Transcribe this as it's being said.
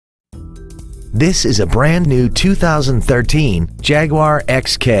This is a brand new 2013 Jaguar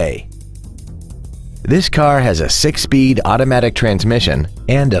XK. This car has a 6-speed automatic transmission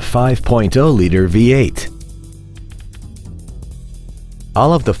and a 5.0-liter V8.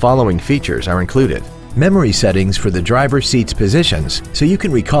 All of the following features are included: memory settings for the driver's seat's positions so you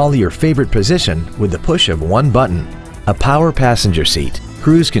can recall your favorite position with the push of one button, a power passenger seat,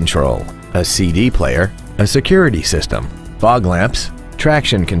 cruise control, a CD player, a security system, fog lamps,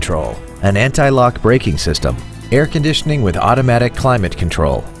 traction control, an anti-lock braking system, air conditioning with automatic climate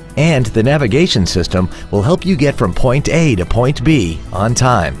control, and the navigation system will help you get from point A to point B on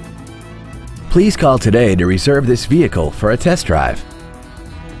time. Please call today to reserve this vehicle for a test drive.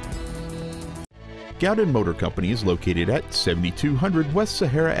 Gaudin Motor Company is located at 7200 West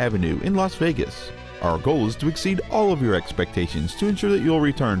Sahara Avenue in Las Vegas. Our goal is to exceed all of your expectations to ensure that you'll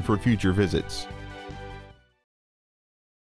return for future visits.